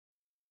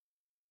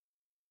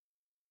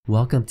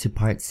Welcome to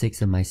part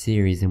 6 of my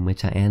series in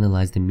which I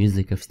analyze the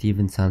music of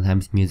Stephen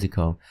Sondheim's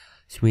musical,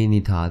 Sweeney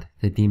Todd,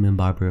 the Demon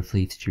Barber of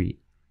Fleet Street.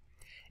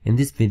 In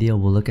this video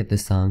we'll look at the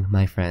song,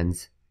 My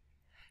Friends.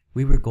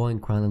 We were going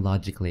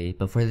chronologically,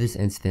 but for this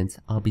instance,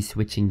 I'll be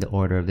switching the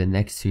order of the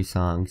next two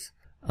songs.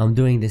 I'm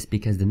doing this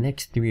because the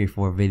next 3 or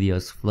 4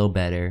 videos flow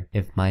better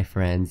if My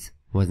Friends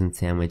wasn't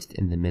sandwiched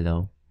in the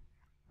middle.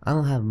 I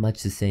don't have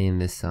much to say in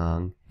this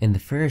song. In the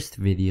first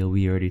video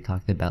we already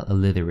talked about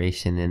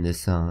alliteration in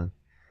this song.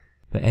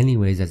 But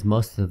anyways, as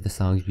most of the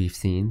songs we've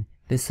seen,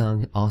 this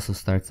song also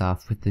starts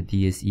off with the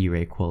Dies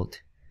Irae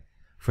quote.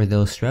 For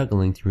those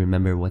struggling to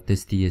remember what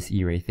this Dies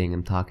Irae thing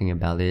I'm talking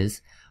about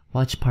is,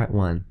 watch part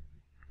 1.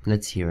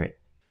 Let's hear it.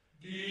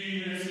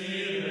 Dies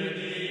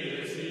irae,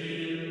 dies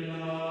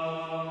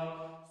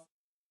illa.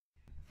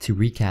 To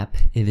recap,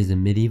 it is a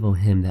medieval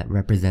hymn that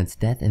represents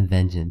death and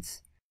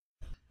vengeance.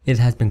 It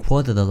has been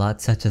quoted a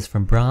lot, such as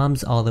from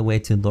Brahms all the way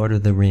to Lord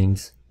of the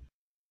Rings.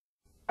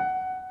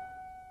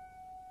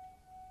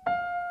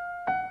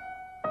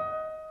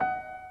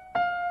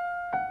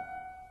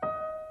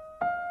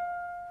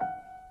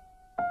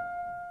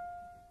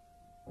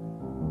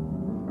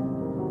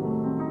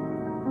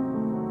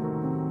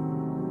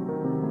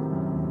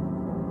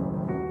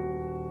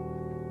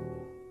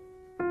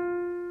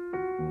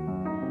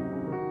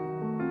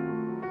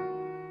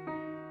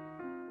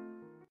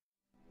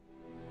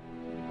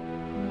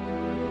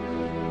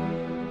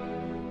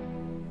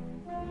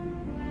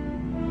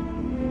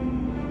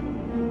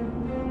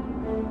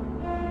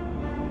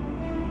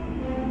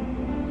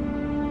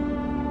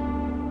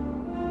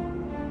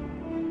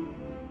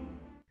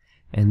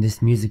 And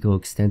this musical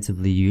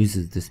extensively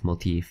uses this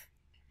motif.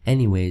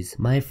 Anyways,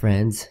 My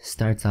Friends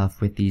starts off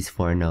with these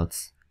 4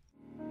 notes.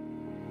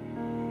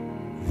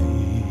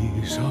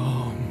 These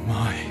are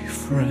my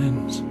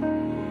friends.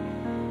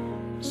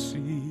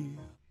 See.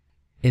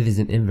 It is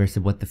an inverse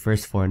of what the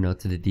first 4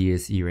 notes of the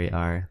Dies Irae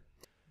are.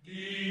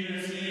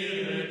 Dies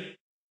irae.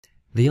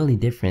 The only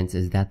difference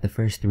is that the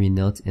first 3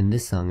 notes in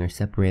this song are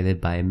separated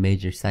by a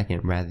major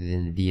second rather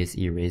than the Dies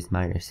Irae's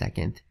minor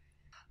second.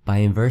 By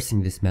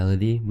inversing this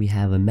melody, we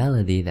have a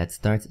melody that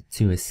starts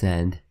to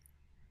ascend.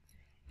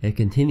 It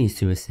continues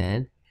to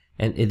ascend,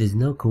 and it is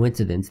no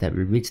coincidence that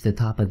we reach the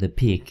top of the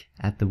peak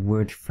at the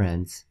word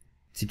friends.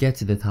 To get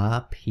to the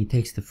top, he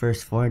takes the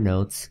first 4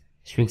 notes,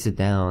 shrinks it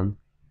down,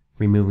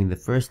 removing the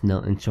first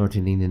note and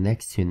shortening the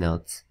next 2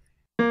 notes.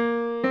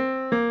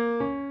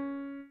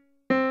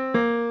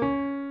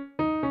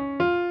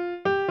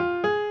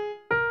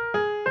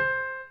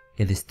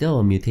 It is still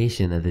a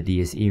mutation of the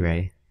Dies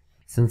Irae.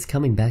 Since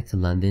coming back to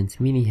London,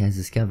 Sweeney has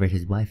discovered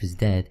his wife is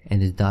dead and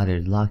his daughter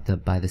is locked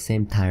up by the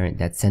same tyrant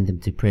that sent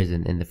him to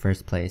prison in the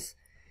first place.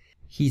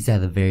 He's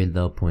at a very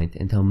low point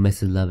until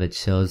Mrs. Lovett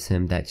shows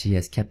him that she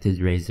has kept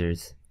his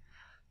razors.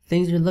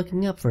 Things are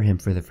looking up for him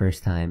for the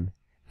first time,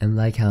 and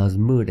like how his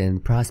mood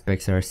and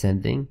prospects are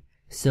ascending,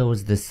 so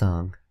is this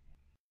song.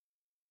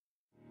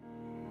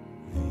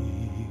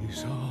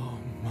 These are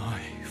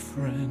my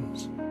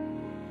friends.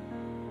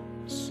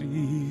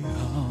 See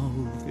how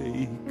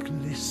they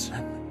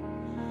glisten.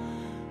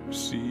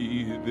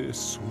 See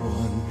this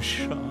one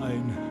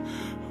shine,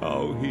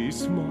 how he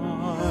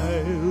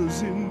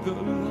smiles in the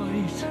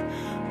light,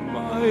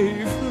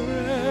 my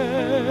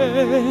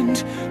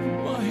friend,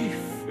 my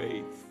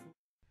faith.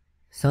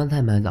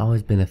 Sondheim has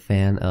always been a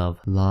fan of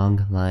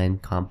long line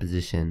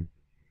composition.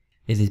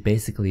 It is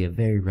basically a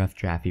very rough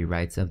draft he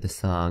writes of the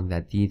song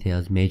that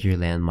details major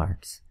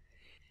landmarks.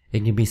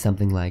 It can be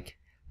something like,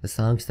 the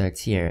song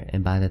starts here,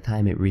 and by the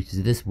time it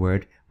reaches this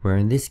word, we're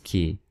in this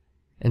key.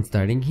 And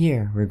starting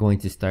here, we're going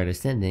to start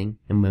ascending,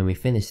 and when we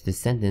finish this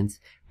sentence,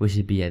 we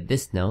should be at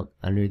this note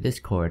under this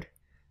chord.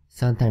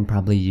 Sondheim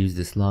probably used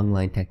this long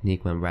line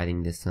technique when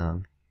writing this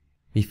song.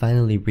 We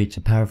finally reach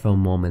a powerful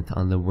moment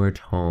on the word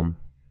home,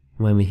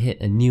 when we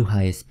hit a new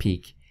highest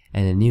peak,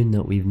 and a new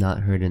note we've not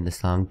heard in the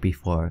song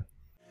before.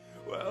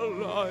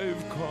 Well,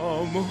 I've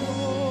come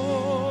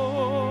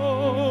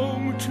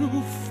home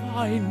to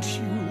find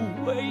you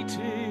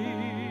waiting.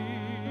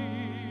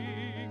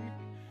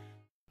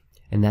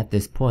 And at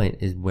this point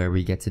is where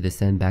we get to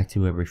descend back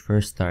to where we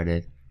first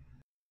started.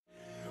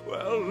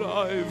 Well,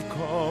 I've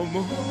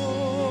come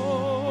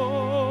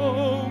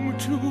home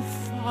to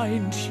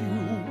find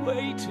you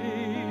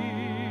waiting.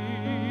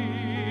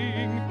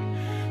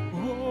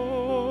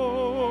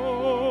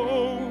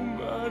 Home,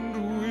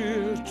 and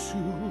we're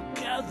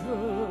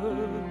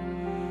together,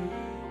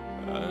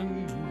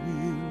 and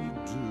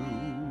we'll do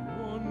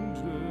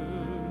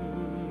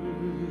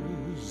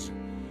wonders,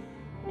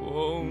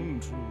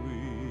 won't we?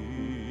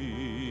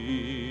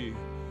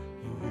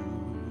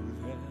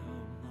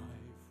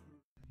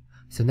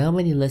 So now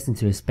when you listen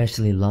to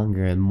especially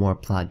longer and more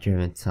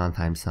plot-driven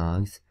Sondheim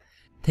songs,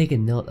 take a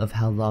note of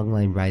how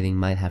longline writing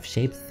might have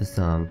shaped the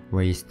song,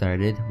 where you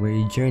started, where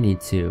you journeyed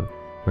to,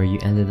 where you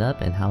ended up,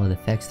 and how it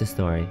affects the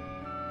story.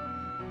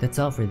 That's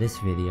all for this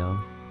video.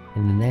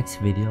 In the next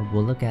video,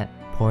 we'll look at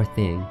Poor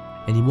Thing,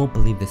 and you won't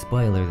believe the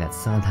spoiler that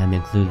Sondheim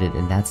included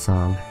in that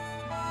song.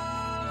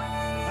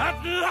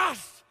 At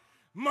last!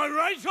 My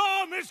right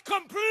arm is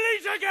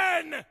complete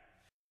again!